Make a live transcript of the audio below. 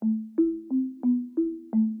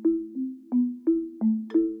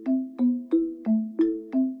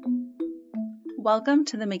welcome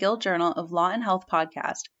to the McGill Journal of Law and Health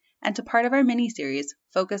podcast, and to part of our mini-series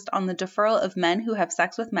focused on the deferral of men who have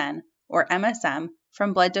sex with men, or MSM,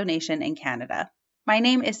 from blood donation in Canada. My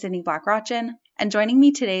name is Sydney Black-Rotchen, and joining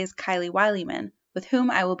me today is Kylie Wilyman, with whom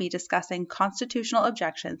I will be discussing constitutional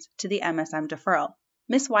objections to the MSM deferral.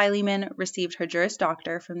 Ms. Wilyman received her Juris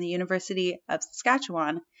Doctor from the University of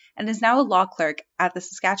Saskatchewan and is now a law clerk at the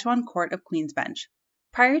Saskatchewan Court of Queen's Bench.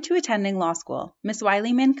 Prior to attending law school, Ms.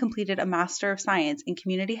 Wilyman completed a Master of Science in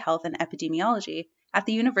Community Health and Epidemiology at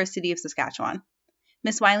the University of Saskatchewan.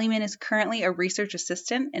 Ms. Wilyman is currently a research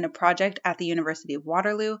assistant in a project at the University of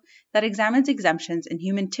Waterloo that examines exemptions in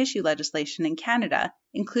human tissue legislation in Canada,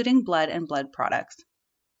 including blood and blood products.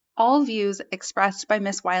 All views expressed by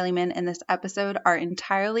Ms. Wilyman in this episode are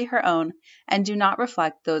entirely her own and do not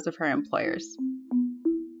reflect those of her employers.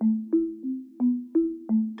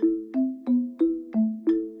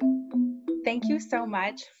 Thank you so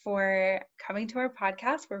much for coming to our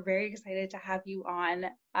podcast. We're very excited to have you on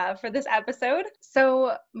for this episode.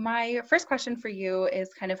 So my first question for you is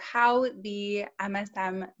kind of how the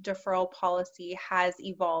MSM deferral policy has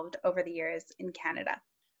evolved over the years in Canada.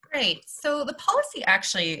 Great. So the policy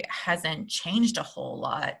actually hasn't changed a whole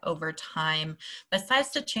lot over time, besides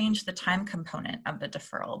to change the time component of the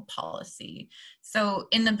deferral policy. So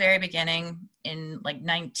in the very beginning, in like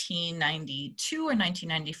 1992 or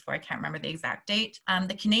 1994, I can't remember the exact date,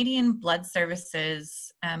 the Canadian Blood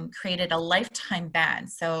Services created a lifetime ban.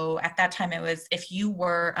 So at that time, it was if you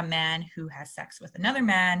were a man who has sex with another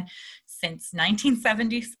man since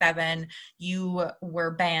 1977, you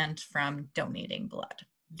were banned from donating blood.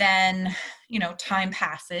 Then, time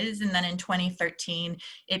passes, and then in 2013,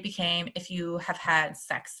 it became if you have had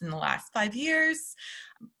sex in the last 5 years,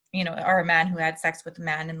 or a man who had sex with a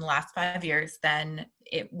man in the last 5 years, then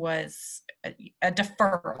it was a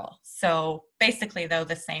deferral. So basically, though,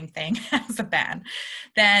 the same thing as a ban.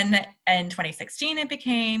 Then in 2016, it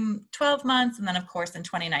became 12 months. And then, of course, in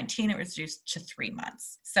 2019, it was reduced to 3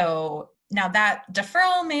 months. So now that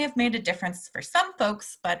deferral may have made a difference for some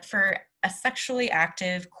folks, but for a sexually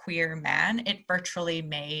active queer man, it virtually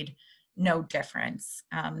made no difference.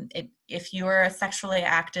 If you're a sexually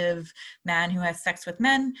active man who has sex with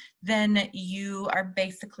men, then you are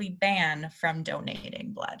basically banned from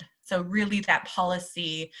donating blood. So really that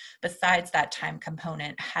policy, besides that time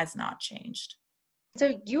component, has not changed.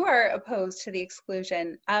 So you are opposed to the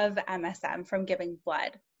exclusion of MSM from giving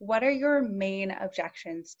blood. What are your main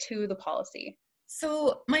objections to the policy?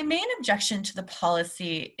 So my main objection to the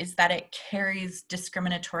policy is that it carries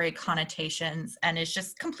discriminatory connotations and is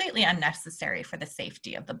just completely unnecessary for the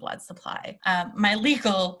safety of the blood supply. My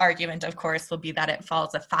legal argument, of course, will be that it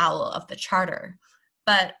falls afoul of the Charter.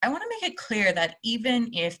 But I want to make it clear that even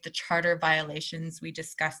if the Charter violations we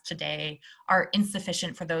discussed today are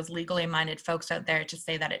insufficient for those legally minded folks out there to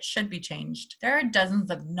say that it should be changed, there are dozens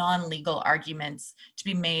of non-legal arguments to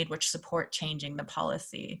be made which support changing the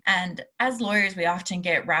policy. And as lawyers, we often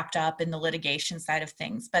get wrapped up in the litigation side of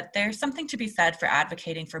things, but there's something to be said for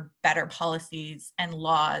advocating for better policies and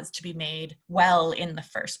laws to be made well in the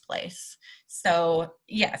first place. So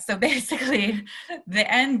basically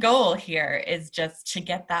the end goal here is just to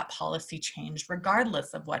get that policy changed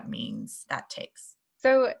regardless of what means that takes.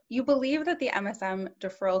 So you believe that the MSM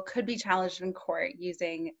deferral could be challenged in court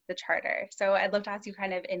using the Charter. So I'd love to ask you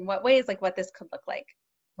kind of in what ways, like what this could look like.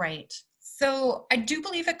 Right. So I do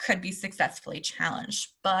believe it could be successfully challenged,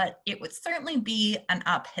 but it would certainly be an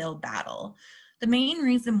uphill battle. The main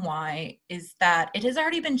reason why is that it has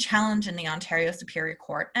already been challenged in the Ontario Superior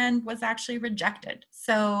Court and was actually rejected.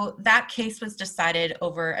 So that case was decided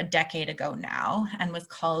over a decade ago now and was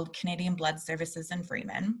called Canadian Blood Services and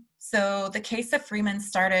Freeman. So the case of Freeman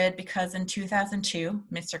started because in 2002,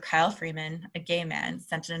 Mr. Kyle Freeman, a gay man,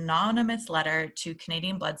 sent an anonymous letter to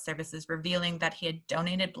Canadian Blood Services revealing that he had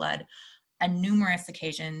donated blood on numerous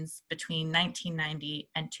occasions between 1990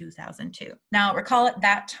 and 2002. Now, recall at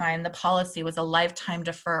that time, the policy was a lifetime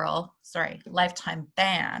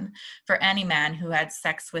ban for any man who had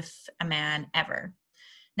sex with a man ever.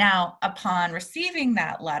 Now, upon receiving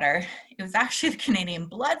that letter, it was actually the Canadian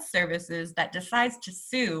Blood Services that decides to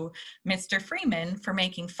sue Mr. Freeman for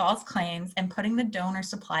making false claims and putting the donor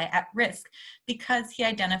supply at risk because he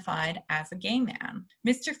identified as a gay man.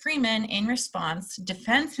 Mr. Freeman, in response,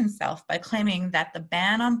 defends himself by claiming that the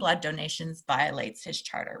ban on blood donations violates his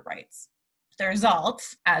charter rights. The result,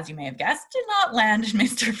 as you may have guessed, did not land in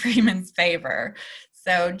Mr. Freeman's favor.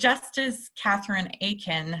 So Justice Catherine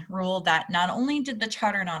Aiken ruled that not only did the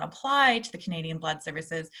Charter not apply to the Canadian Blood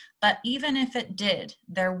Services, but even if it did,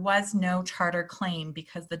 there was no Charter claim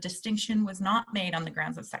because the distinction was not made on the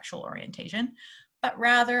grounds of sexual orientation, but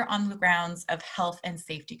rather on the grounds of health and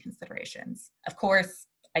safety considerations. Of course,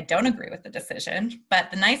 I don't agree with the decision, but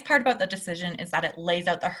the nice part about the decision is that it lays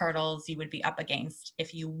out the hurdles you would be up against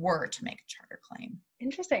if you were to make a charter claim.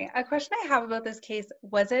 Interesting. A question I have about this case,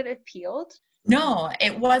 was it appealed? No,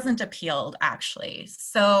 it wasn't appealed, actually.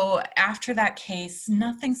 So after that case,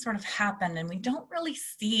 nothing sort of happened, and we don't really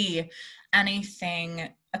see anything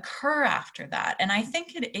occur after that. And I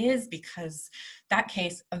think it is because that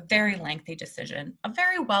case, a very lengthy decision, a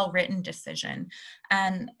very well-written decision,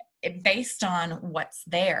 and based on what's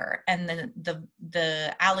there and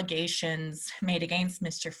the allegations made against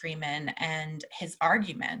Mr. Freeman and his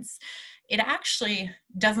arguments, it actually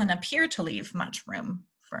doesn't appear to leave much room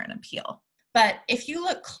for an appeal. But if you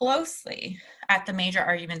look closely at the major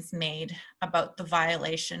arguments made about the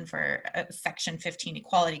violation for Section 15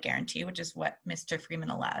 equality guarantee, which is what Mr. Freeman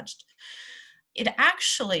alleged, it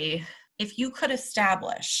actually, if you could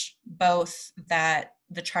establish both that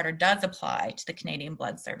the charter does apply to the Canadian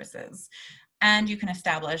Blood Services, and you can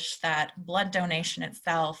establish that blood donation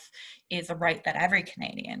itself is a right that every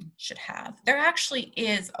Canadian should have, there actually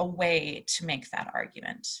is a way to make that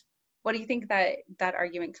argument. What do you think that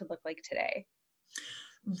argument could look like today?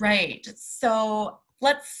 Right. So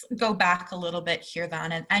let's go back a little bit here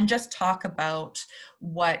then and just talk about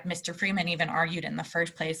what Mr. Freeman even argued in the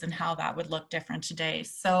first place and how that would look different today.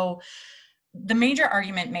 So the major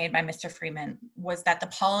argument made by Mr. Freeman was that the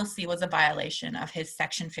policy was a violation of his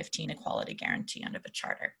Section 15 equality guarantee under the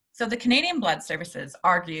Charter. So the Canadian Blood Services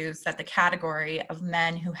argues that the category of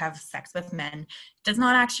men who have sex with men does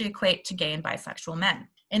not actually equate to gay and bisexual men.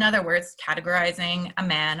 In other words, categorizing a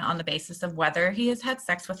man on the basis of whether he has had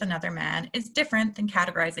sex with another man is different than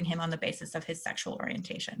categorizing him on the basis of his sexual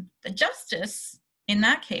orientation. The justice in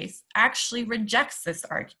that case actually rejects this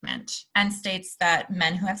argument and states that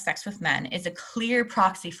men who have sex with men is a clear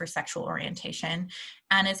proxy for sexual orientation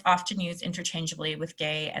and is often used interchangeably with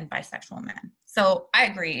gay and bisexual men. So I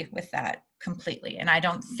agree with that completely, and I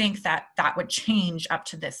don't think that that would change up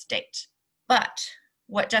to this date. But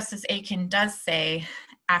what Justice Aitken does say,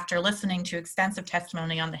 after listening to extensive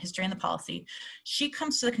testimony on the history and the policy, she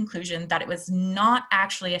comes to the conclusion that it was not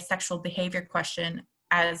actually a sexual behavior question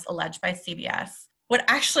as alleged by CBS. What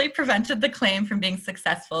actually prevented the claim from being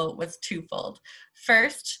successful was twofold.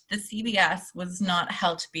 First, the CBS was not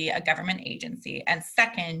held to be a government agency, and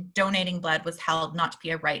second, donating blood was held not to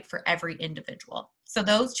be a right for every individual. So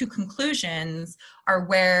those two conclusions are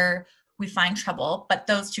where we find trouble, but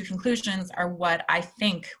those two conclusions are what I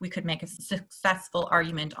think we could make a successful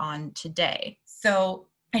argument on today. So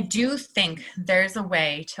I do think there's a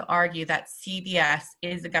way to argue that CBS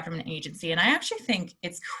is a government agency, and I actually think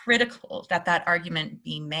it's critical that that argument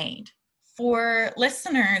be made. For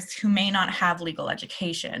listeners who may not have legal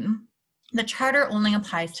education, the Charter only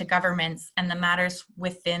applies to governments and the matters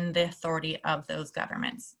within the authority of those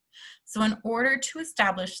governments. So in order to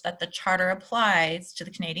establish that the Charter applies to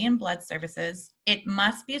the Canadian Blood Services, it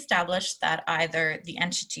must be established that either the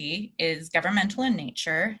entity is governmental in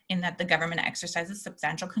nature, in that the government exercises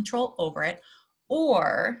substantial control over it,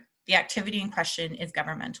 or the activity in question is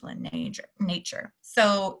governmental in nature.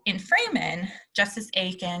 So in Freeman, Justice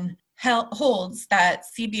Aitken holds that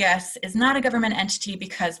CBS is not a government entity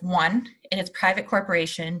because 1, it is a private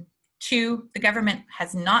corporation, 2, the government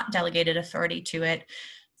has not delegated authority to it,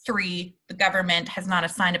 3, the government has not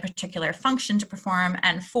assigned a particular function to perform,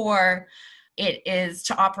 and 4, it is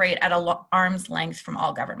to operate at arm's length from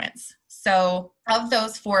all governments. So of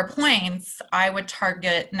those 4 points, I would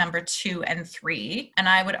target number 2 and 3, and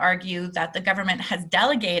I would argue that the government has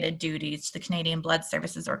delegated duties to the Canadian Blood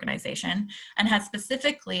Services Organization and has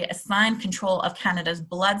specifically assigned control of Canada's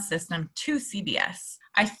blood system to CBS.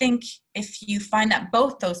 I think if you find that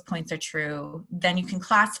both those points are true, then you can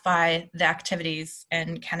classify the activities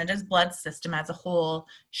in Canada's blood system as a whole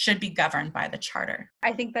should be governed by the Charter.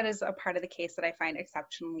 I think that is a part of the case that I find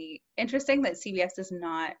exceptionally interesting, that CBS is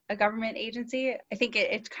not a government agency. I think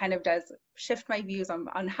it kind of does shift my views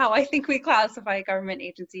on how I think we classify government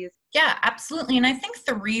agencies. Yeah, absolutely. And I think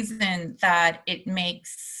the reason that it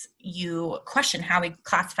makes you question how we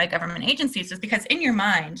classify government agencies is because in your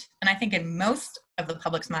mind, and I think in most of the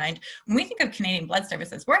public's mind, when we think of Canadian Blood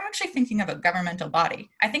Services, we're actually thinking of a governmental body.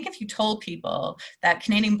 I think if you told people that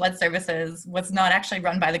Canadian Blood Services was not actually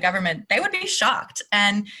run by the government, they would be shocked.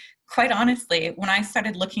 And quite honestly, when I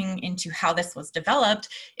started looking into how this was developed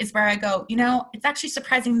is where I go, it's actually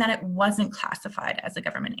surprising that it wasn't classified as a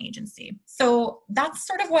government agency. So that's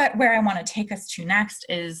sort of where I want to take us to next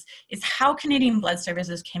is how Canadian Blood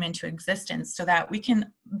Services came into existence so that we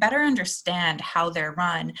can better understand how they're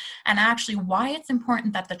run and actually why it's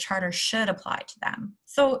important that the Charter should apply to them.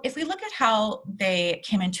 So if we look at how they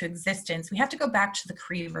came into existence, we have to go back to the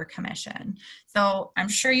Crever Commission. So I'm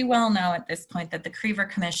sure you well know at this point that the Crever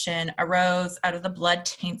Commission arose out of the blood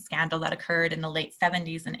taint scandal that occurred in the late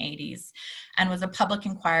 70s and 80s and was a public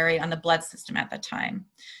inquiry on the blood system at the time.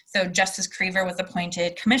 So Justice Crever was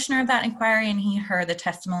appointed commissioner of that inquiry, and he heard the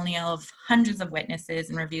testimonial of hundreds of witnesses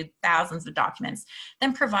and reviewed thousands of documents,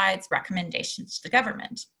 then provides recommendations to the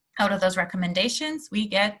government. Out of those recommendations, we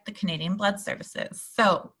get the Canadian Blood Services.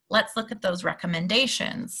 So let's look at those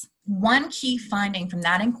recommendations. One key finding from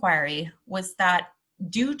that inquiry was that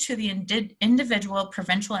due to the individual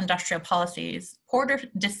provincial industrial policies, poor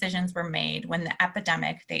decisions were made when the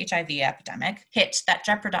epidemic, the HIV epidemic, hit that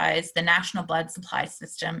jeopardized the national blood supply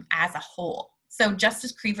system as a whole. So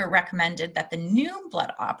Justice Crever recommended that the new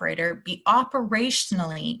blood operator be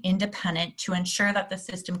operationally independent to ensure that the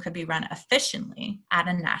system could be run efficiently at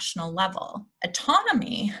a national level.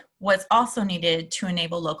 Autonomy was also needed to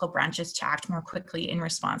enable local branches to act more quickly in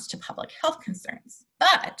response to public health concerns.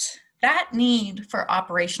 But that need for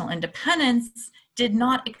operational independence did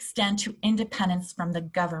not extend to independence from the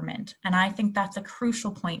government. And I think that's a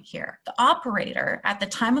crucial point here. The operator at the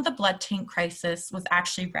time of the blood taint crisis was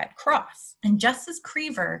actually Red Cross. And Justice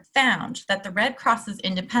Crever found that the Red Cross's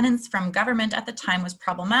independence from government at the time was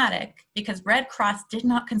problematic because Red Cross did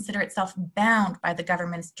not consider itself bound by the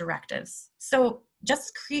government's directives. So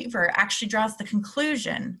Justice Crever actually draws the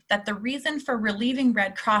conclusion that the reason for relieving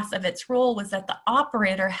Red Cross of its role was that the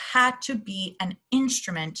operator had to be an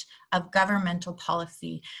instrument of governmental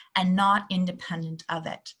policy and not independent of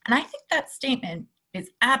it. And I think that statement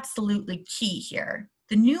is absolutely key here.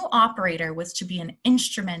 The new operator was to be an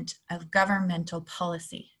instrument of governmental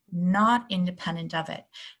policy, not independent of it.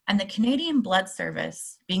 And the Canadian Blood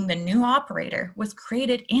Service, being the new operator, was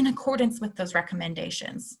created in accordance with those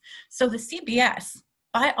recommendations. So the CBS,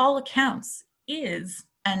 by all accounts, is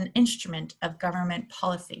an instrument of government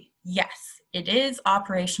policy. Yes, it is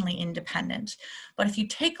operationally independent. But if you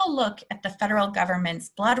take a look at the federal government's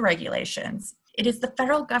blood regulations, it is the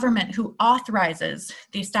federal government who authorizes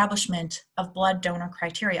the establishment of blood donor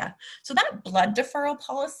criteria. So that blood deferral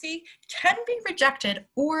policy can be rejected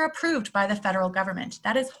or approved by the federal government.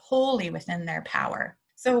 That is wholly within their power.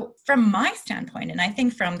 So from my standpoint, and I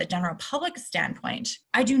think from the general public standpoint,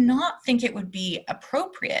 I do not think it would be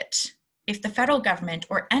appropriate if the federal government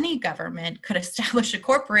or any government could establish a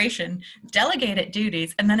corporation, delegate it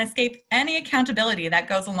duties, and then escape any accountability that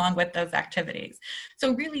goes along with those activities.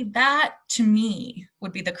 So really that, to me,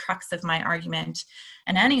 would be the crux of my argument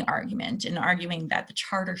and any argument in arguing that the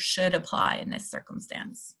charter should apply in this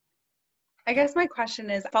circumstance. I guess my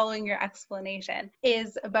question is, following your explanation,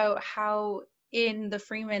 is about how in the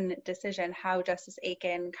Freeman decision, how Justice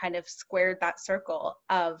Aiken kind of squared that circle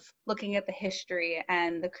of looking at the history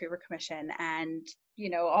and the Crever Commission and, you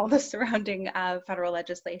know, all the surrounding federal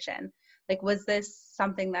legislation. Like, was this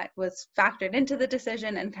something that was factored into the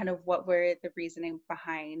decision, and kind of what were the reasoning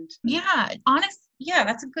behind? Yeah,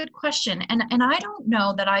 that's a good question. And I don't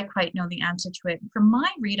know that I quite know the answer to it. From my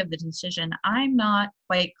read of the decision, I'm not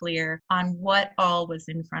quite clear on what all was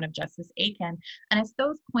in front of Justice Aiken and if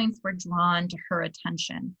those points were drawn to her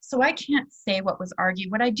attention. So I can't say what was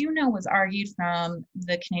argued. What I do know was argued from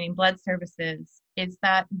the Canadian Blood Services is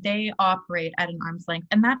that they operate at an arm's length.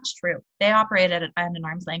 And that's true. They operate at an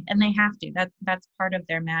arm's length, and they have to. That's part of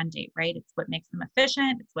their mandate, right? It's what makes them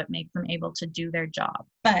efficient. It's what makes them able to do their job.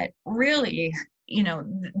 But really, you know,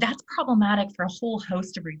 that's problematic for a whole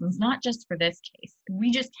host of reasons, not just for this case.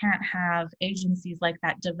 We just can't have agencies like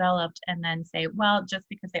that developed and then say, well, just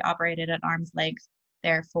because they operated at arm's length,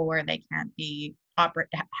 therefore they can't be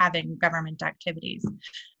having government activities.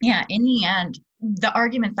 Yeah, in the end, the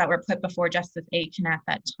arguments that were put before Justice Aiken at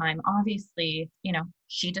that time, obviously, you know,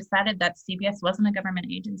 she decided that CBS wasn't a government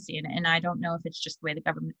agency, and I don't know if it's just the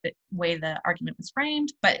way the argument was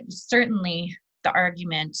framed, but certainly the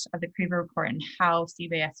argument of the Crever report and how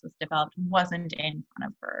CBS was developed wasn't in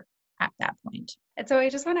front of her at that point. And so I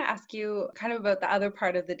just want to ask you kind of about the other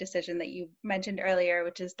part of the decision that you mentioned earlier,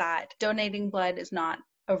 which is that donating blood is not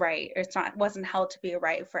a right, or wasn't held to be a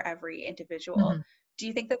right for every individual. Mm-hmm. Do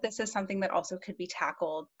you think that this is something that also could be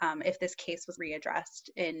tackled if this case was readdressed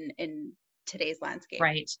in today's landscape?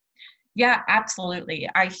 Right. Yeah, absolutely.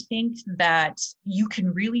 I think that you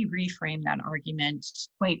can really reframe that argument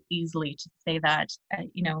quite easily to say that,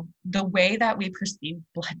 you know, the way that we perceive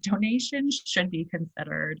blood donation should be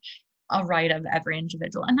considered a right of every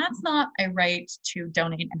individual. And that's not a right to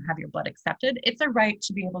donate and have your blood accepted. It's a right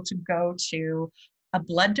to be able to go to a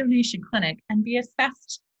blood donation clinic and be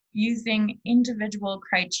assessed using individual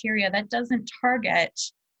criteria that doesn't target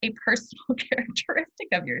a personal characteristic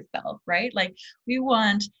of yourself, right? Like we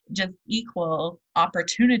want just equal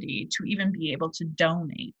opportunity to even be able to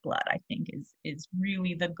donate blood, I think is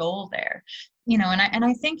really the goal there. And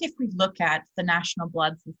I think if we look at the national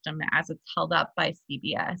blood system as it's held up by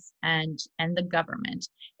CBS and the government,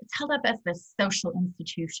 it's held up as this social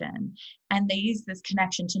institution, and they use this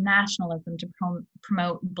connection to nationalism to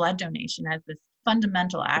promote blood donation as this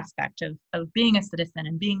fundamental aspect of being a citizen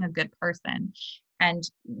and being a good person. And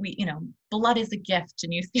blood is a gift,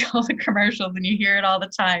 and you see all the commercials and you hear it all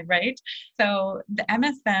the time, right? So the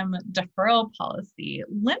MSM deferral policy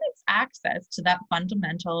limits access to that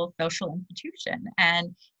fundamental social institution,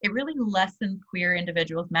 and it really lessens queer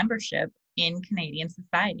individuals' membership in Canadian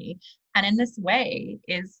society. And in this way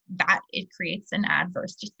is that it creates an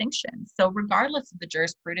adverse distinction. So regardless of the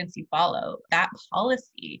jurisprudence you follow, that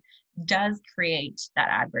policy does create that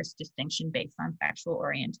adverse distinction based on sexual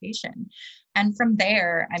orientation. And from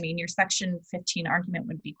there, I mean, your Section 15 argument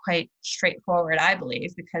would be quite straightforward, I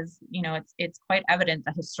believe, because, it's quite evident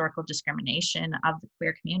the historical discrimination of the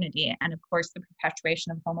queer community and, of course, the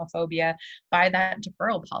perpetuation of homophobia by that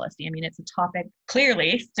deferral policy. I mean, it's a topic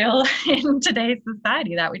clearly still in today's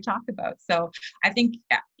society that we talk about. So I think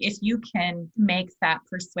if you can make that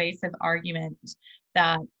persuasive argument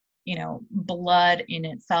that blood in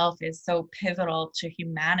itself is so pivotal to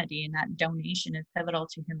humanity, and that donation is pivotal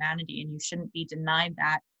to humanity, and you shouldn't be denied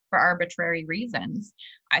that for arbitrary reasons,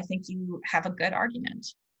 I think you have a good argument.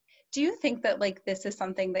 Do you think that this is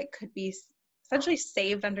something that could be essentially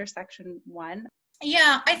saved under Section 1?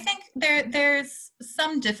 Yeah, I think there's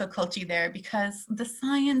some difficulty there because the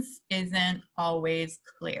science isn't always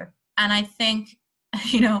clear. And I think,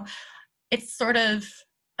 it's sort of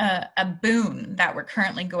a boon that we're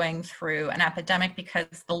currently going through an epidemic, because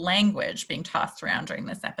the language being tossed around during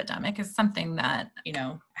this epidemic is something that,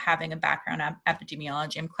 having a background in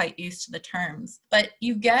epidemiology, I'm quite used to the terms. But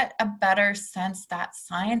you get a better sense that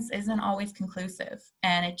science isn't always conclusive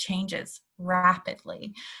and it changes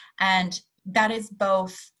rapidly. And that is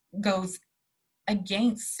goes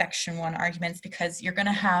against Section 1 arguments, because you're going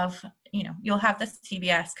to have, you'll have the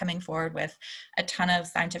CBS coming forward with a ton of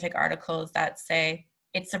scientific articles that say,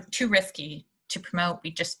 it's too risky to promote.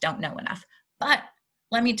 We just don't know enough. But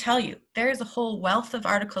let me tell you, there's a whole wealth of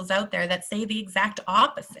articles out there that say the exact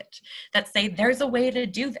opposite, that say there's a way to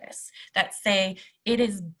do this, that say it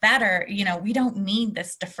is better, we don't need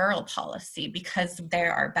this deferral policy because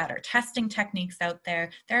there are better testing techniques out there.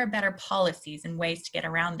 There are better policies and ways to get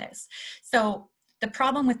around this. So the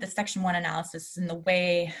problem with the Section 1 analysis and the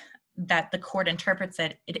way that the court interprets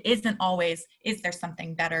it, it isn't always, is there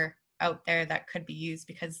something better out there that could be used,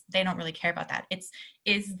 because they don't really care about that. It's,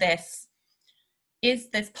 is this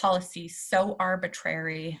policy so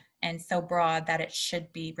arbitrary and so broad that it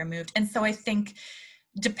should be removed? And so I think,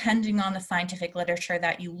 depending on the scientific literature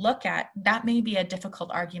that you look at, that may be a difficult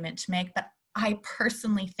argument to make. But I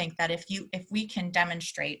personally think that if we can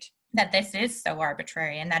demonstrate that this is so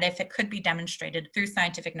arbitrary, and that if it could be demonstrated through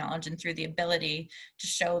scientific knowledge and through the ability to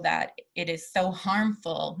show that it is so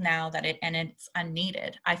harmful now that it's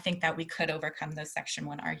unneeded, I think that we could overcome those Section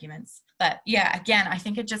 1 arguments. But yeah, again, I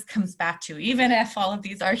think it just comes back to, even if all of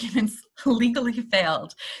these arguments legally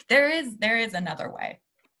failed, there is another way.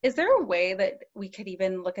 Is there a way that we could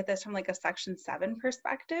even look at this from a Section 7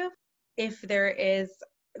 perspective? If there is,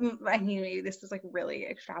 I mean, maybe this is really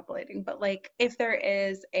extrapolating, but if there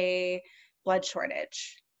is a blood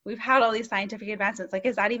shortage, we've had all these scientific advancements,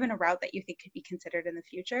 is that even a route that you think could be considered in the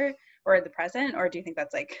future or in the present? Or do you think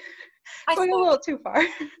that's going a little too far?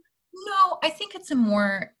 No, I think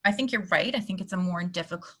you're right. I think it's a more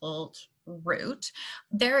difficult route.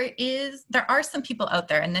 There are some people out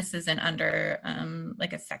there, and this isn't under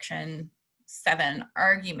a Section 7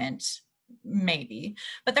 argument, maybe,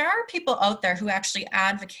 but there are people out there who actually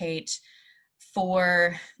advocate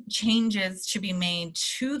for changes to be made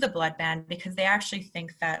to the blood ban, because they actually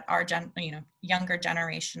think that our younger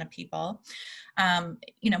generation of people,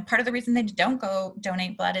 part of the reason they don't go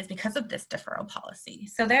donate blood is because of this deferral policy.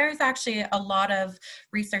 So there's actually a lot of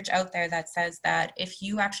research out there that says that if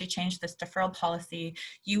you actually change this deferral policy,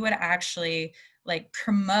 you would actually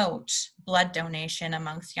promote blood donation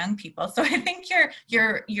amongst young people. So I think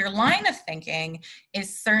your line of thinking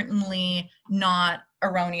is certainly not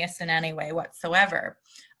erroneous in any way whatsoever.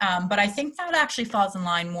 But I think that actually falls in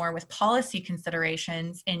line more with policy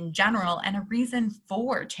considerations in general, and a reason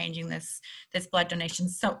for changing this blood donation.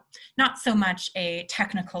 So not so much a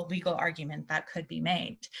technical legal argument that could be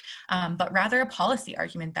made, but rather a policy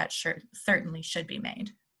argument that certainly should be made.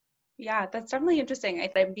 Yeah, that's definitely interesting.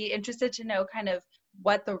 I'd be interested to know kind of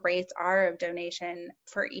what the rates are of donation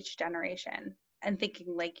for each generation. and thinking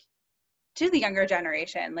like to the younger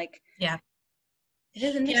generation, like, Yeah. it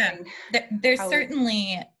is Yeah, interesting. there's How,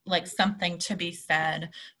 certainly like something to be said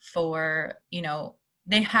for,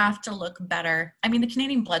 they have to look better. I mean, the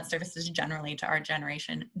Canadian Blood Services generally to our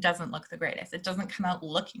generation doesn't look the greatest. It doesn't come out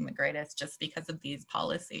looking the greatest just because of these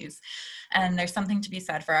policies. And there's something to be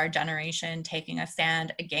said for our generation taking a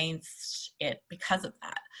stand against it because of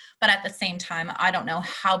that. But at the same time, I don't know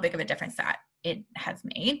how big of a difference that it has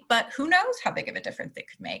made, but who knows how big of a difference it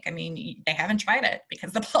could make. I mean, they haven't tried it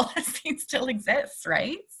because the policy still exists,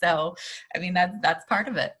 right? So, I mean, that's part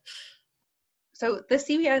of it. so the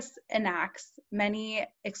CBS enacts many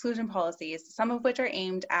exclusion policies, some of which are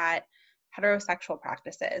aimed at heterosexual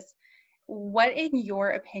practices. What, in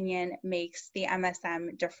your opinion, makes the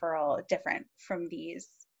MSM deferral different from these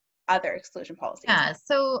other exclusion policies? Yeah,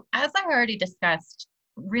 so as I already discussed,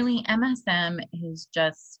 really MSM is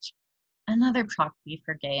just another proxy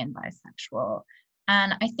for gay and bisexual.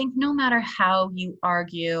 And I think no matter how you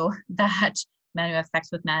argue that men who have sex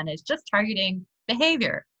with men is just targeting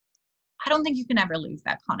behavior, I don't think you can ever lose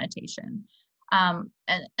that connotation. And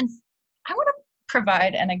I want to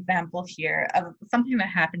provide an example here of something that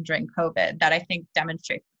happened during COVID that I think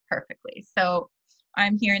demonstrates perfectly. So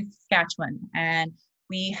I'm here in Saskatchewan, and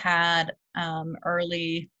we had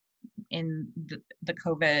early in the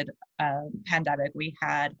COVID pandemic, we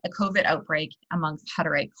had a COVID outbreak amongst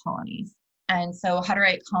Hutterite colonies. And so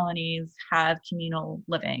Hutterite colonies have communal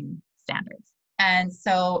living standards. And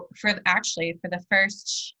so for the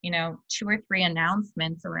first, 2 or 3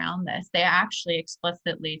 announcements around this, they actually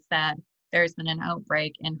explicitly said there's been an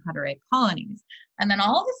outbreak in Hutterite colonies. And then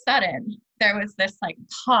all of a sudden there was this like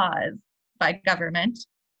pause by government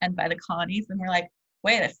and by the colonies. And we're like,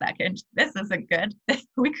 wait a second, this isn't good.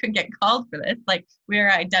 We could get called for this. Like, we are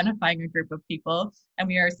identifying a group of people and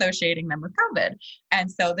we are associating them with COVID.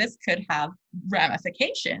 And so this could have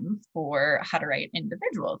ramifications for Hutterite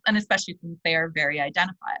individuals, and especially since they are very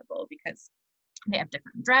identifiable because they have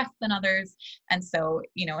different dress than others. And so,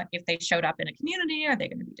 if they showed up in a community, are they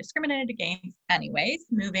going to be discriminated against? Anyways,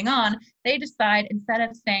 moving on, they decide instead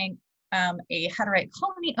of saying, a Hutterite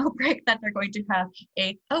colony outbreak, that they're going to have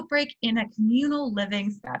a outbreak in a communal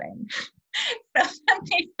living setting. So then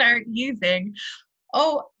they start using,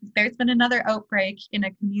 there's been another outbreak in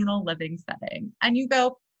a communal living setting. And you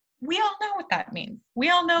go, we all know what that means. We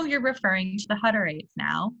all know you're referring to the Hutterites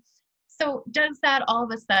now. So does that all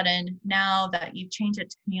of a sudden, now that you've changed it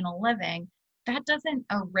to communal living, that doesn't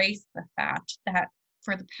erase the fact that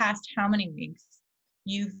for the past how many weeks,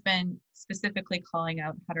 you've been specifically calling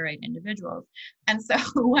out Hutterite individuals. And so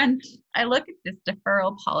when I look at this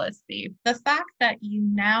deferral policy, the fact that you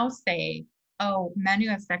now say, men who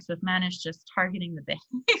have sex with men is just targeting the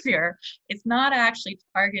behavior, it's not actually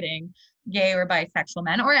targeting gay or bisexual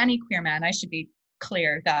men or any queer man. I should be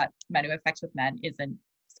clear that men who have sex with men isn't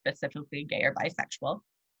specifically gay or bisexual,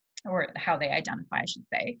 or how they identify, I should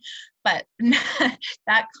say. But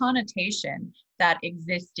that connotation that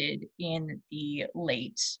existed in the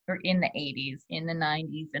in the 80s, in the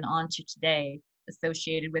 90s, and on to today,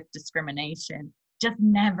 associated with discrimination,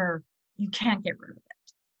 you can't get rid of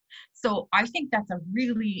it. So I think that's a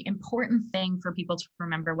really important thing for people to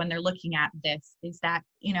remember when they're looking at this, is that,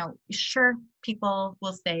 sure, people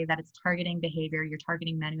will say that it's targeting behavior, you're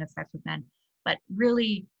targeting men who have sex with men, but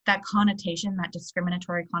really that connotation, that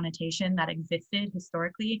discriminatory connotation that existed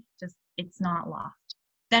historically, it's not lost.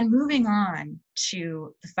 Then moving on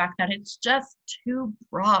to the fact that it's just too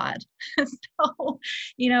broad. So,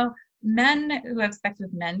 men who have sex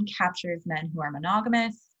with men captures men who are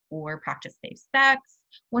monogamous or practice safe sex,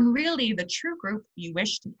 when really the true group you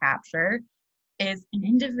wish to capture is an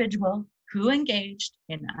individual who engaged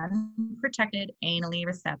in unprotected, anally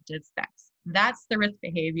receptive sex. That's the risk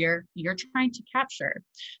behavior you're trying to capture.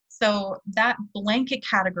 So that blanket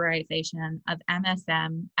categorization of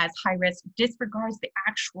MSM as high risk disregards the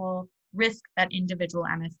actual risk that individual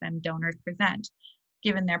MSM donors present,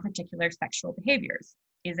 given their particular sexual behaviors.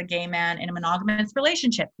 Is a gay man in a monogamous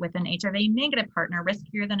relationship with an HIV negative partner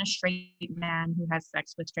riskier than a straight man who has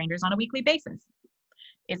sex with strangers on a weekly basis?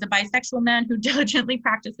 Is a bisexual man who diligently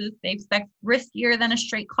practices safe sex riskier than a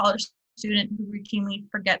straight college student who routinely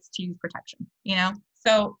forgets to use protection?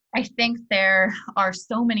 So I think there are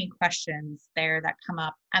so many questions there that come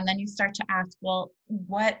up, and then you start to ask, well,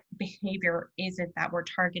 what behavior is it that we're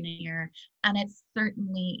targeting here? And it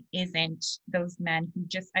certainly isn't those men who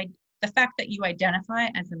the fact that you identify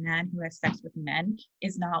as a man who has sex with men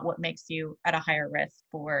is not what makes you at a higher risk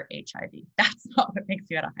for HIV. That's not what makes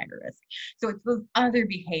you at a higher risk. So it's those other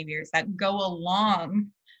behaviors that go along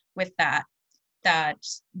with that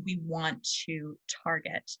we want to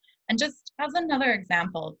target. And just as another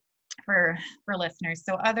example for listeners,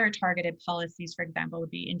 so other targeted policies, for example, would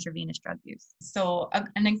be intravenous drug use. So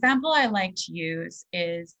an example I like to use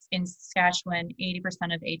is in Saskatchewan,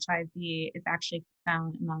 80% of HIV is actually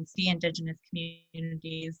found amongst the Indigenous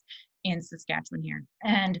communities in Saskatchewan here.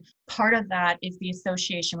 And part of that is the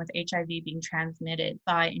association with HIV being transmitted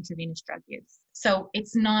by intravenous drug use. So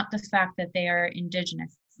it's not the fact that they are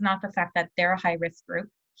Indigenous. It's not the fact that they're a high-risk group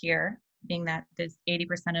here, being that there's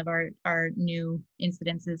 80% of our new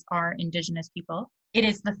incidences are Indigenous people. It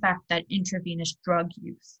is the fact that intravenous drug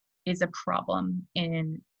use is a problem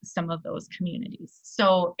in some of those communities.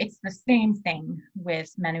 So it's the same thing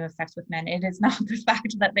with men who have sex with men. It is not the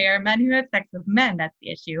fact that they are men who have sex with men that's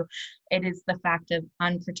the issue. It is the fact of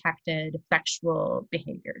unprotected sexual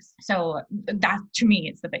behaviors. So that, to me,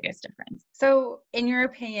 is the biggest difference. So in your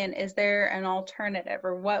opinion, is there an alternative,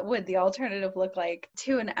 or what would the alternative look like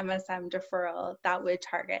to an MSM deferral that would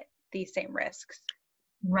target these same risks?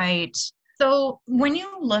 Right. So when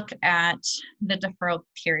you look at the deferral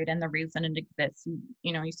period and the reason it exists,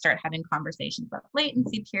 you start having conversations about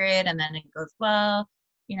latency period, and then it goes, well,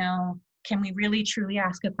 can we really truly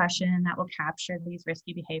ask a question that will capture these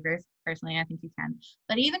risky behaviors? Personally, I think you can.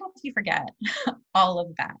 But even if you forget all of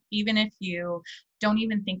that, even if you don't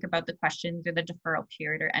even think about the questions or the deferral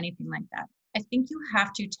period or anything like that, I think you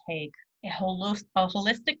have to take a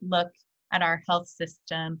holistic look at our health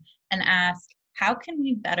system and ask, how can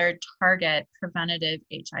we better target preventative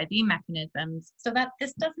HIV mechanisms so that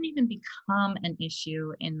this doesn't even become an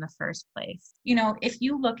issue in the first place? If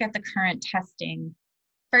you look at the current testing,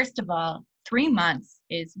 first of all, 3 months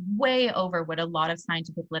is way over what a lot of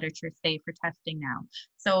scientific literature say for testing now.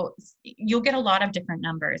 So you'll get a lot of different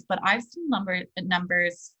numbers, but I've seen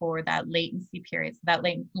numbers for that latency period. So that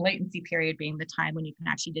latency period being the time when you can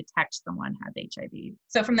actually detect someone has HIV.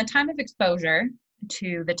 So from the time of exposure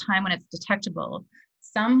to the time when it's detectable,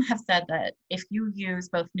 some have said that if you use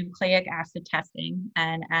both nucleic acid testing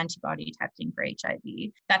and antibody testing for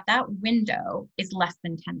HIV, that window is less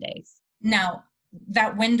than 10 days. Now,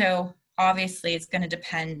 that window obviously is going to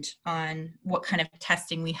depend on what kind of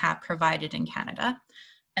testing we have provided in Canada.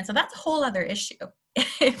 And so that's a whole other issue.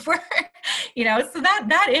 If we're, so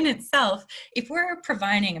that in itself, if we're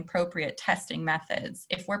providing appropriate testing methods,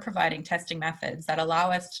 if we're providing testing methods that allow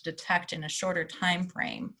us to detect in a shorter time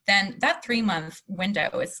frame, then that 3-month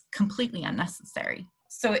window is completely unnecessary.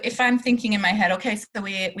 So if I'm thinking in my head, okay, so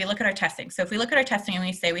we look at our testing. So if we look at our testing and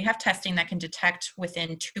we say we have testing that can detect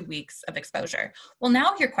within 2 weeks of exposure, well,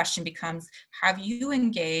 now your question becomes, have you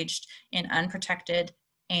engaged in unprotected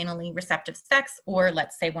anally receptive sex, or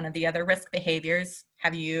let's say one of the other risk behaviors,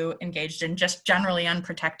 have you engaged in just generally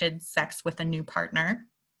unprotected sex with a new partner?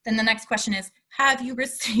 Then the next question is, have you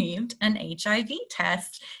received an HIV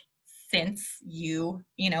test since you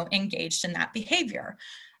engaged in that behavior?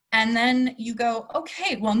 And then you go,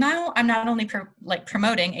 okay, well, now I'm not only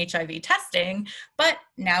promoting HIV testing, but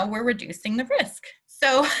now we're reducing the risk.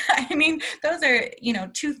 So, those are,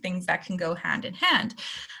 two things that can go hand in hand.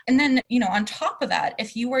 And then, on top of that,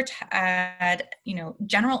 if you were to add,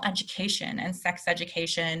 general education and sex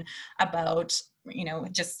education about,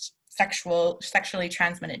 just sexually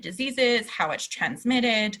transmitted diseases, how it's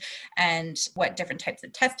transmitted, and what different types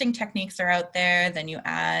of testing techniques are out there. Then you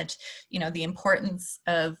add, the importance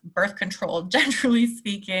of birth control, generally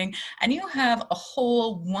speaking, and you have a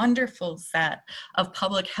whole wonderful set of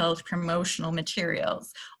public health promotional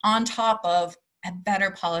materials on top of a better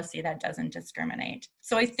policy that doesn't discriminate.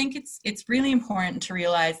 So I think it's really important to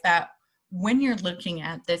realize that when you're looking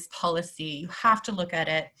at this policy, you have to look at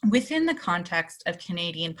it within the context of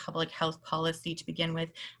Canadian public health policy to begin with,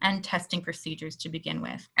 and testing procedures to begin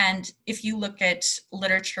with. And if you look at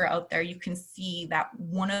literature out there, you can see that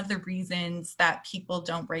one of the reasons that people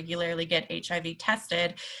don't regularly get HIV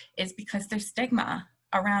tested is because there's stigma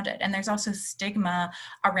around it. And there's also stigma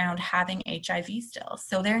around having HIV still.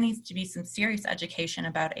 So there needs to be some serious education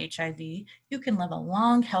about HIV. You can live a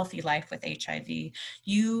long, healthy life with HIV.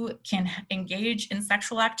 You can engage in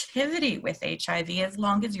sexual activity with HIV as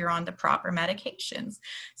long as you're on the proper medications.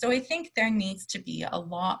 So I think there needs to be a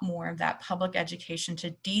lot more of that public education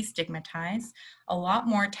to destigmatize, a lot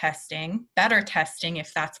more testing, better testing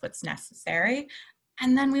if that's what's necessary.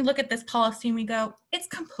 And then we look at this policy and we go, it's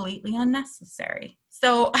completely unnecessary.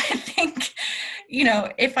 So I think,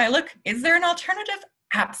 if I look, is there an alternative?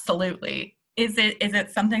 Absolutely. Is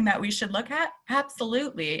it something that we should look at?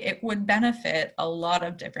 Absolutely. It would benefit a lot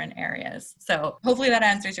of different areas. So hopefully that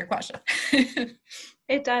answers your question.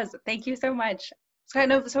 It does. Thank you so much.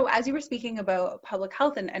 So as you were speaking about public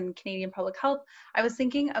health and Canadian public health, I was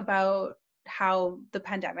thinking about how the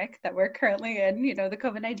pandemic that we're currently in, the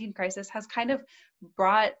COVID-19 crisis has kind of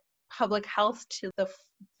brought public health to the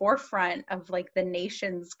forefront of like the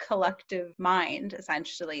nation's collective mind,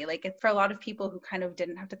 essentially. Like it's for a lot of people who kind of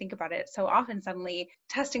didn't have to think about it so often. Suddenly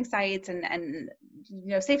testing sites and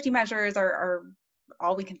safety measures are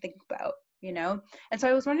all we can think about. And so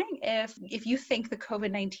I was wondering if you think the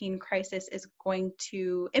COVID-19 crisis is going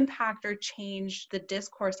to impact or change the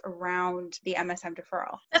discourse around the MSM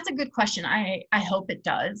deferral. That's a good question. I hope it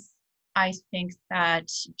does. I think that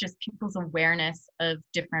just people's awareness of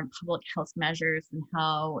different public health measures and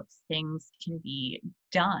how things can be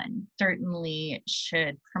done certainly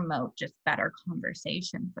should promote just better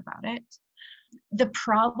conversations about it. The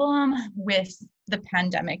problem with the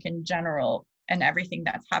pandemic in general and everything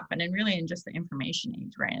that's happened, and really in just the information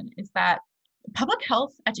age we're in, is that public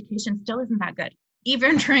health education still isn't that good.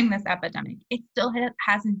 Even during this epidemic, it still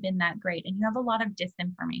hasn't been that great. And you have a lot of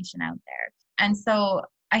disinformation out there. And so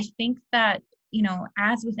I think that,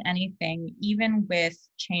 as with anything, even with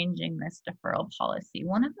changing this deferral policy,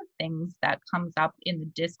 one of the things that comes up in the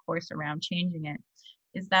discourse around changing it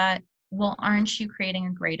is that, well, aren't you creating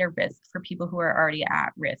a greater risk for people who are already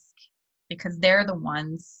at risk? Because they're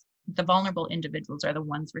the vulnerable individuals are the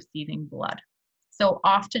ones receiving blood. So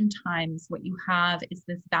oftentimes what you have is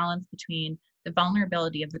this balance between the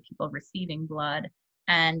vulnerability of the people receiving blood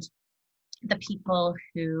and the people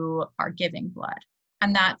who are giving blood.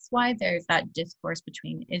 And that's why there's that discourse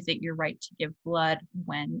between, is it your right to give blood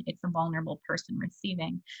when it's a vulnerable person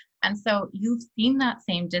receiving? And so you've seen that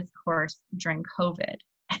same discourse during COVID,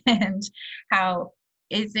 and how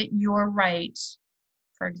is it your right,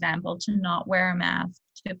 for example, to not wear a mask,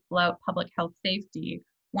 to flout public health safety,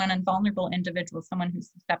 when a vulnerable individual, someone who's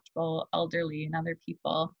susceptible, elderly, and other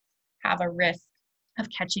people have a risk of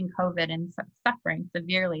catching COVID and suffering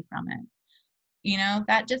severely from it.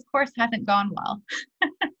 That discourse hasn't gone well.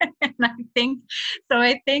 And I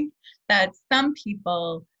think that some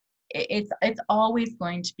people, it's always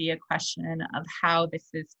going to be a question of how this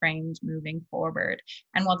is framed moving forward.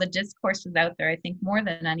 And while the discourse is out there, I think more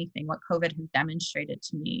than anything, what COVID has demonstrated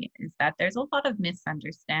to me is that there's a lot of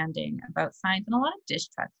misunderstanding about science and a lot of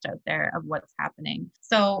distrust out there of what's happening.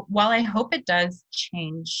 So while I hope it does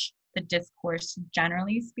change the discourse,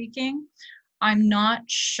 generally speaking, I'm not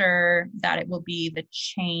sure that it will be the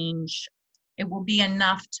change. It will be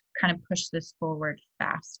enough to kind of push this forward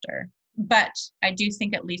faster. But I do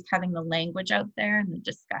think at least having the language out there and the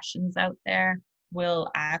discussions out there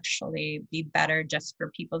will actually be better just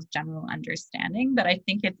for people's general understanding. But I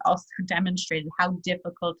think it's also demonstrated how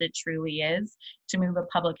difficult it truly is to move a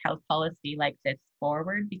public health policy like this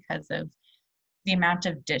forward because of the amount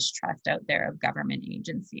of distrust out there of government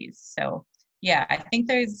agencies. So yeah, I think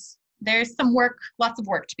there's some work, lots of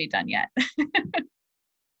work to be done yet.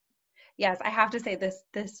 Yes, I have to say this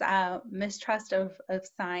mistrust of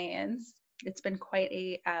science, it's been quite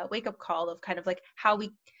a wake-up call of kind of like how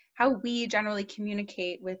we generally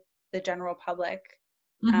communicate with the general public,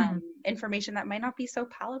 information that might not be so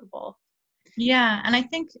palatable. Yeah, and I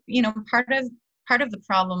think, part of the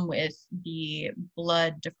problem with the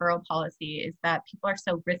blood deferral policy is that people are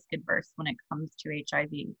so risk adverse when it comes to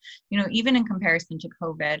HIV. Even in comparison to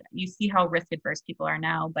COVID, you see how risk adverse people are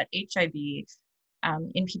now, but HIV,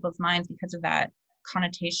 in people's minds, because of that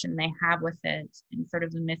connotation they have with it and sort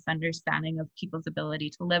of the misunderstanding of people's ability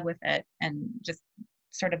to live with it and just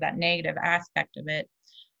sort of that negative aspect of it,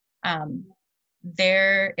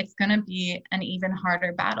 it's going to be an even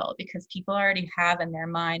harder battle because people already have in their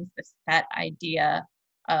minds this set idea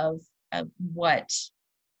of what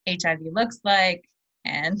HIV looks like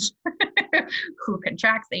and who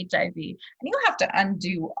contracts HIV. And you have to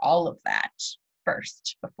undo all of that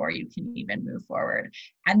first before you can even move forward.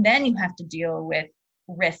 And then you have to deal with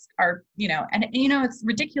risk it's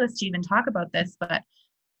ridiculous to even talk about this, but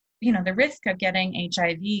the risk of getting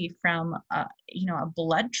HIV from a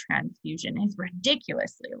blood transfusion is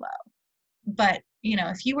ridiculously low. But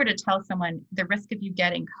if you were to tell someone the risk of you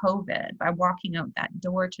getting COVID by walking out that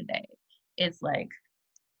door today is like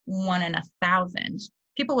 1 in 1,000,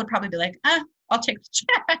 people would probably be like, I'll take the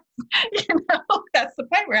chance. That's the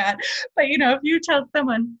point we're at. But if you tell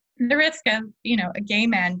someone the risk of a gay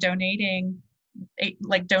man donating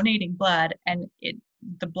blood and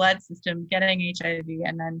the blood system getting HIV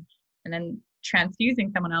and then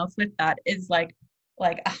transfusing someone else with that is like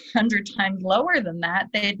 100 times lower than that,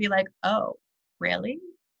 they'd be like, oh, really?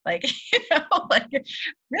 Really?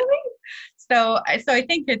 So I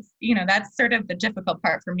think it's, that's sort of the difficult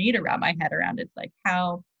part for me to wrap my head around. It's like,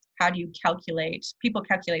 how do you people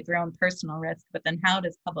calculate their own personal risk, but then how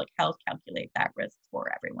does public health calculate that risk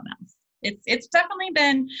for everyone else? it's definitely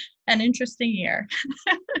been an interesting year.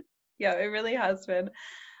 Yeah, it really has been.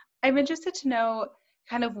 I'm interested to know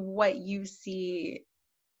kind of what you see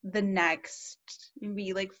the next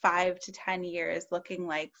maybe like 5 to 10 years looking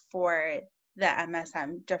like for the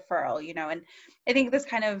MSM deferral, and I think this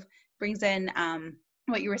kind of brings in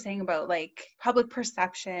what you were saying about like public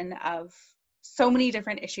perception of so many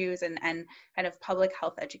different issues and kind of public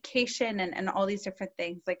health education and all these different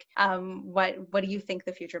things. Like what do you think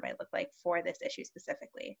the future might look like for this issue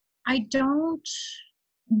specifically? I don't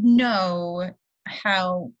know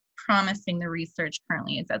how promising the research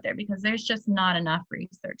currently is out there because there's just not enough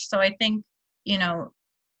research. So I think,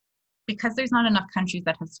 because there's not enough countries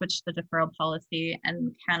that have switched the deferral policy,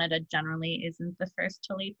 and Canada generally isn't the first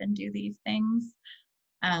to leap and do these things,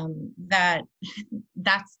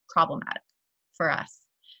 that's problematic for us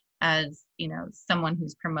as someone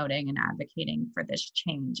who's promoting and advocating for this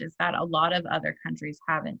change, is that a lot of other countries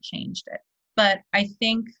haven't changed it. But I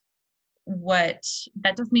think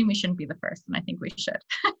that doesn't mean we shouldn't be the first, and I think we should.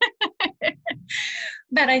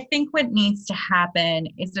 But I think what needs to happen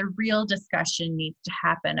is a real discussion needs to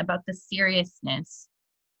happen about the seriousness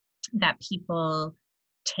that people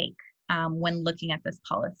take when looking at this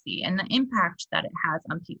policy and the impact that it has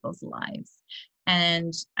on people's lives.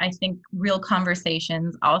 And I think real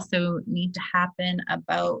conversations also need to happen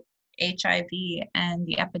about HIV and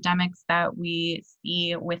the epidemics that we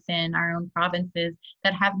see within our own provinces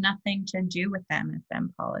that have nothing to do with the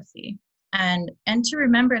MSM policy. And to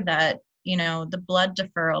remember that, the blood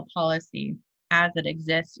deferral policy as it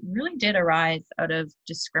exists really did arise out of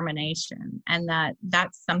discrimination. And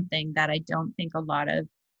that's something that I don't think a lot of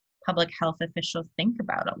public health officials think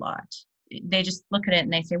about a lot. They just look at it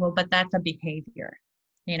and they say, well, but that's a behavior,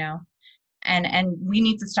 and we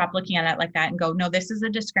need to stop looking at it like that and go, no, this is a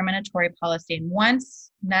discriminatory policy. And once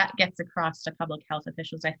that gets across to public health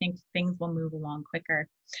officials, I think things will move along quicker.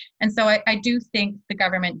 And so I do think the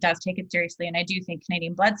government does take it seriously. And I do think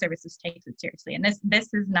Canadian Blood Services takes it seriously. And this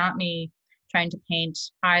is not me trying to paint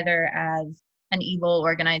either as an evil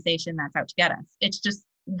organization that's out to get us. It's just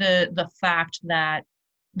the fact that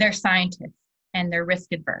they're scientists and they're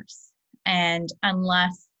risk adverse. And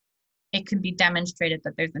unless it can be demonstrated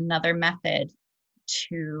that there's another method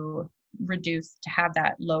to have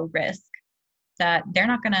that low risk, that they're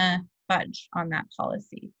not going to budge on that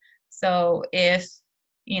policy. So if,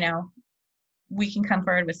 we can come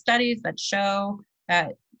forward with studies that show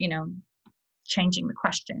that, changing the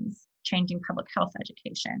questions, changing public health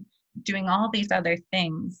education, doing all these other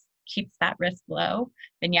things keeps that risk low,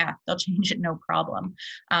 then yeah, they'll change it, no problem.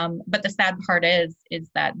 But the sad part is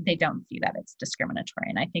that they don't see that it's discriminatory.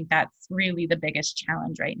 And I think that's really the biggest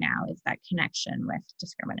challenge right now, is that connection with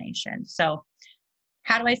discrimination. So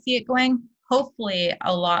how do I see it going? Hopefully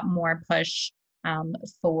a lot more push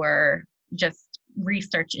for just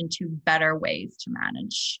research into better ways to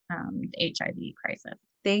manage the HIV crisis.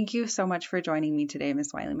 Thank you so much for joining me today,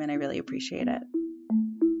 Ms. Wileman. I really appreciate it.